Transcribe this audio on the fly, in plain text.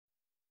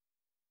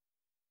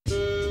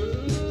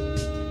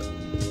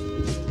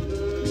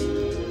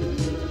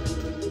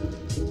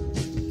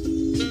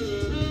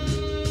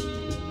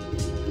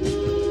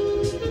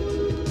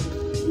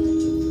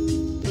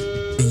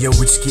Yo,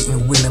 it's getting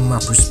wind in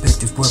my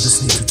perspective.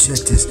 Brothers need to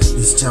check this.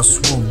 It's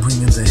JustWar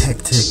bringing the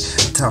hectic.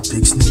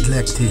 Topics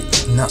neglected,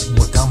 not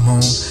what I'm on.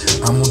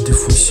 I'm on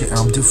different shit,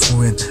 I'm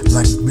different.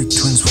 Like big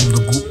twins from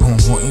the group home,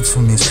 more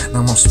infamous.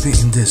 Now I'm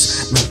spitting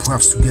this. No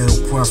props to get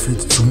a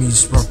profit. To me,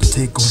 it's about to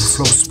take over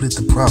flow, split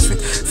the profit.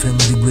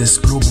 Family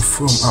bliss,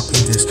 Globalfirm up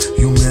in this.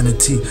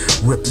 Humanity,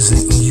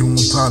 representing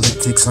human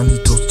politics. I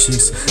need those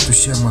chicks to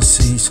share my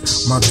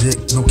seeds. My dick,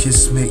 no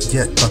kiss made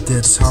yet, but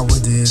that's how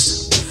it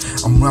is.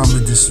 I'm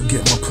rhyming this to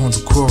get my point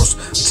across.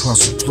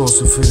 Trust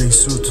applause if it ain't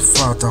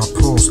certified, I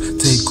pause.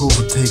 Take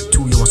over, take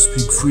two, yo, I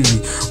speak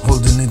freely.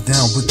 Holding it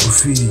down with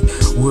graffiti.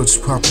 Words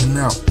popping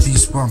out,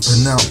 beats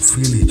bumping out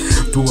freely.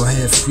 Do I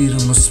have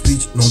freedom of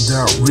speech? No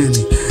doubt,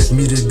 really.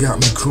 Media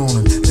got me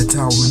crawling, the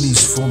tower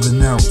knees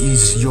falling out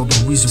easy. Yo, the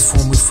reason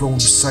for me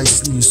flowing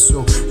precisely is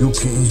so you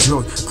can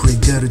enjoy. Pray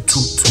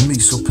gratitude to me,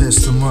 so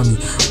pass the money.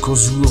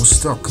 Cause we all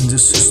stuck in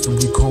this system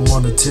we call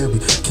monetary.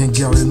 Can't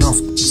get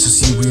enough to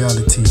see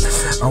reality.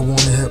 I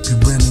wanna help you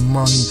bringing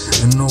money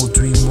and no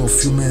dream of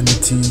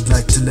humanity.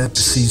 Like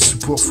telepathy,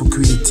 support for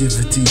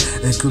creativity,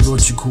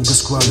 ecological,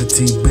 that's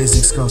quality,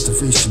 basics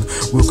cultivation,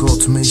 work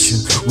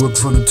automation, work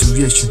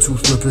volunteeration,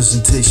 truth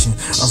representation.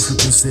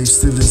 African slaves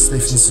still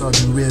enslaved in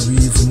Saudi Arabia,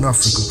 even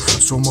Africa.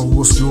 So my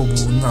work's global,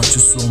 not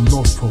just on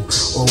North Pole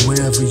or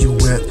wherever you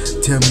at.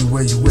 Tell me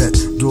where you at.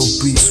 Dope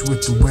beats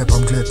with the web.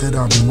 I'm glad that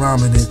I've been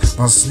rhyming it.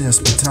 My snares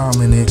be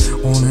timing it.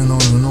 On and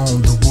on and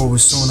on. The war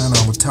is on and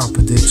I'm on top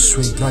of it.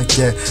 Straight like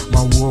that.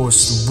 My war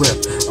is the rep.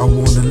 I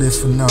wanna live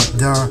and not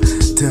die.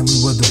 Tell me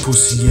where the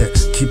pussy at.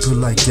 Keep it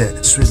like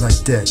that. Straight like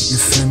that. You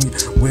feel me?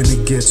 When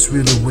it gets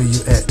realer, where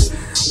you at?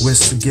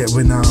 Where's to get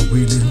when I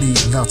really need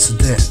lots of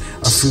that?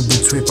 I feel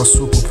betrayed by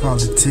so-called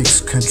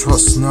politics. Can't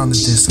trust none of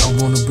this. I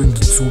wanna bring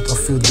the truth. I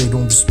feel they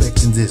don't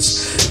respect in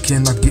this.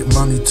 Can I get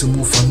money to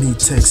move? I need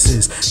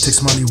taxes.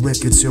 Text money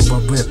records, yo,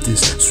 I rap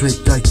this. Straight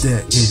like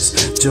that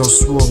is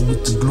JustWar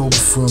with the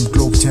Globalfirm,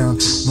 Globetown.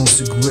 No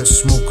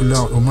cigarettes, smoke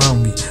loud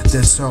around me.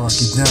 That's how I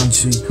get down,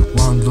 G.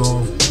 One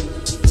love.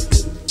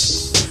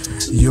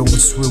 Yo,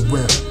 it's real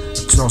rap.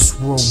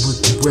 JustWar with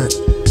the rap.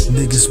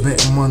 Niggas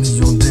betting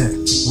money on that.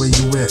 Where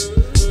you at?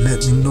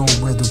 Let me know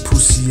where the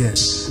pussy at.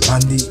 I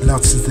need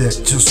lots of that.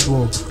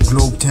 JustWar,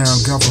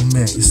 Globetown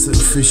government. It's the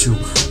official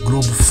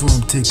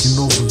Globalfirm taking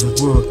over the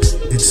world.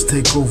 It's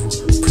takeover.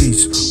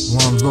 Peace.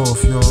 One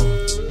love,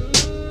 y'all.